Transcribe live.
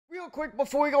Real quick,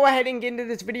 before we go ahead and get into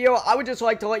this video, I would just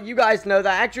like to let you guys know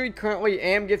that I actually currently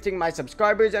am gifting my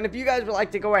subscribers, and if you guys would like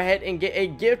to go ahead and get a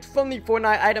gift from the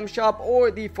Fortnite item shop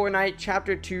or the Fortnite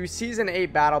Chapter 2 Season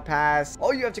 8 Battle Pass,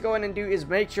 all you have to go ahead and do is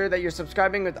make sure that you're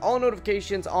subscribing with all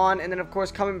notifications on, and then of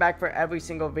course coming back for every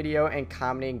single video and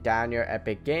commenting down your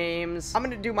epic games. I'm going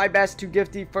to do my best to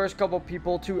gift the first couple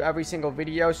people to every single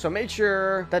video, so make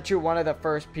sure that you're one of the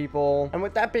first people. And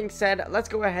with that being said, let's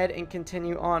go ahead and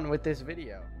continue on with this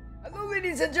video. Hello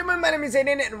ladies and gentlemen, my name is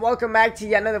Aiden and welcome back to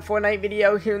yet another Fortnite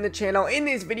video here on the channel. In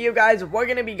this video guys, we're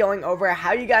going to be going over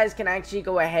how you guys can actually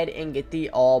go ahead and get the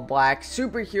all black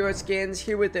superhero skins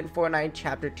here within Fortnite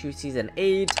Chapter 2 Season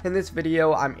 8. In this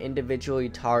video, I'm individually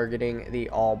targeting the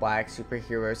all black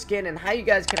superhero skin and how you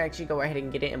guys can actually go ahead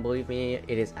and get it, and believe me,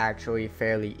 it is actually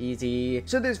fairly easy.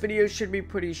 So this video should be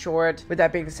pretty short. With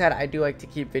that being said, I do like to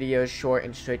keep videos short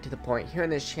and straight to the point here on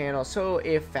this channel, so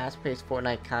if fast-paced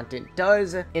Fortnite content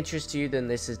does interest you, then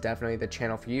this is definitely the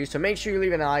channel for you. So make sure you're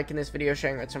leaving a like in this video,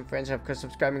 sharing it with some friends, and of course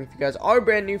subscribing if you guys are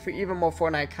brand new for even more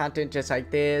Fortnite content just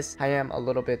like this. I am a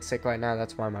little bit sick right now,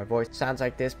 that's why my voice sounds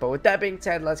like this. But with that being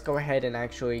said, let's go ahead and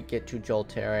actually get to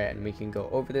Joltera and we can go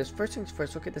over this. First things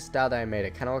first, look at the style that I made.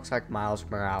 It kind of looks like Miles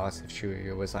Morales if she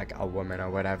was like a woman or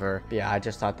whatever. But yeah, I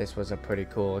just thought this was a pretty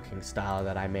cool looking style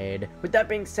that I made. With that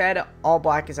being said, all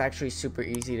black is actually super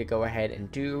easy to go ahead and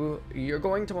do. You're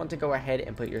going to want to go ahead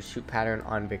and put your suit pattern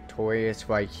on Victorious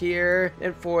right here,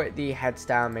 and for the head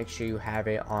style, make sure you have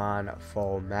it on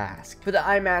full mask. For the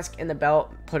eye mask and the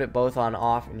belt, put it both on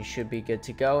off and you should be good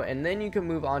to go, and then you can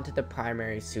move on to the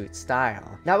primary suit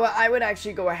style. Now what I would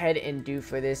actually go ahead and do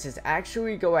for this is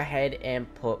actually go ahead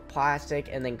and put plastic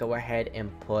and then go ahead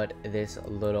and put this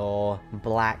little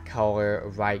black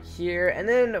color right here, and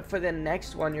then for the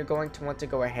next one you're going to want to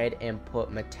go ahead and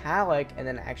put metallic and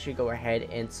then actually go ahead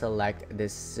and select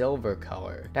this silver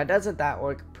color. Now doesn't that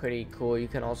look pretty cool? You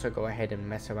can also go ahead and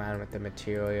mess around with the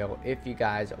material if you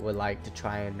guys would like to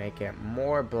try and make it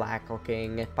more black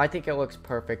looking, but I think it looks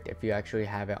perfect if you actually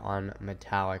have it on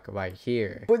metallic right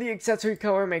here. For the accessory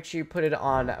color, make sure you put it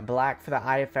on black. For the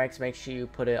eye effects, make sure you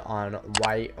put it on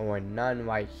white or none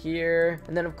right here,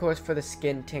 and then of course for the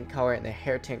skin tint color and the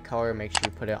hair tint color, make sure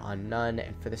you put it on none,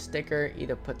 and for the sticker,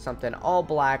 either put something all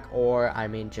black or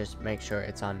just make sure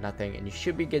it's on nothing and you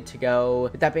should be good to go.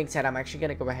 With that being said, I'm actually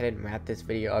gonna go ahead and wrap this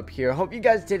video up here. Hope you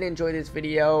guys did enjoy this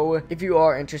video. If you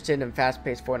are interested in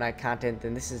fast-paced Fortnite content,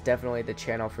 then this is definitely the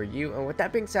channel for you. And with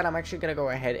that being said, I'm actually gonna go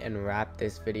ahead and wrap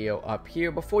this video up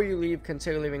here. Before you leave,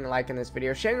 consider leaving a like in this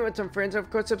video, sharing it with some friends, and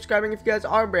of course subscribing if you guys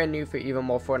are brand new for even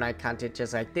more Fortnite content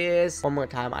just like this. One more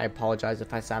time, I apologize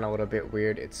if I sound a little bit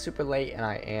weird. It's super late and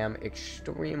I am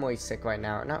extremely sick right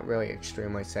now. Not really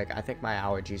extremely sick, I think my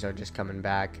allergies are just coming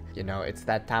back. You know, it's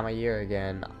that time of year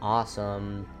again.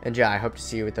 Awesome. And yeah, I hope to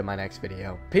see you within my next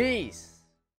video. Peace!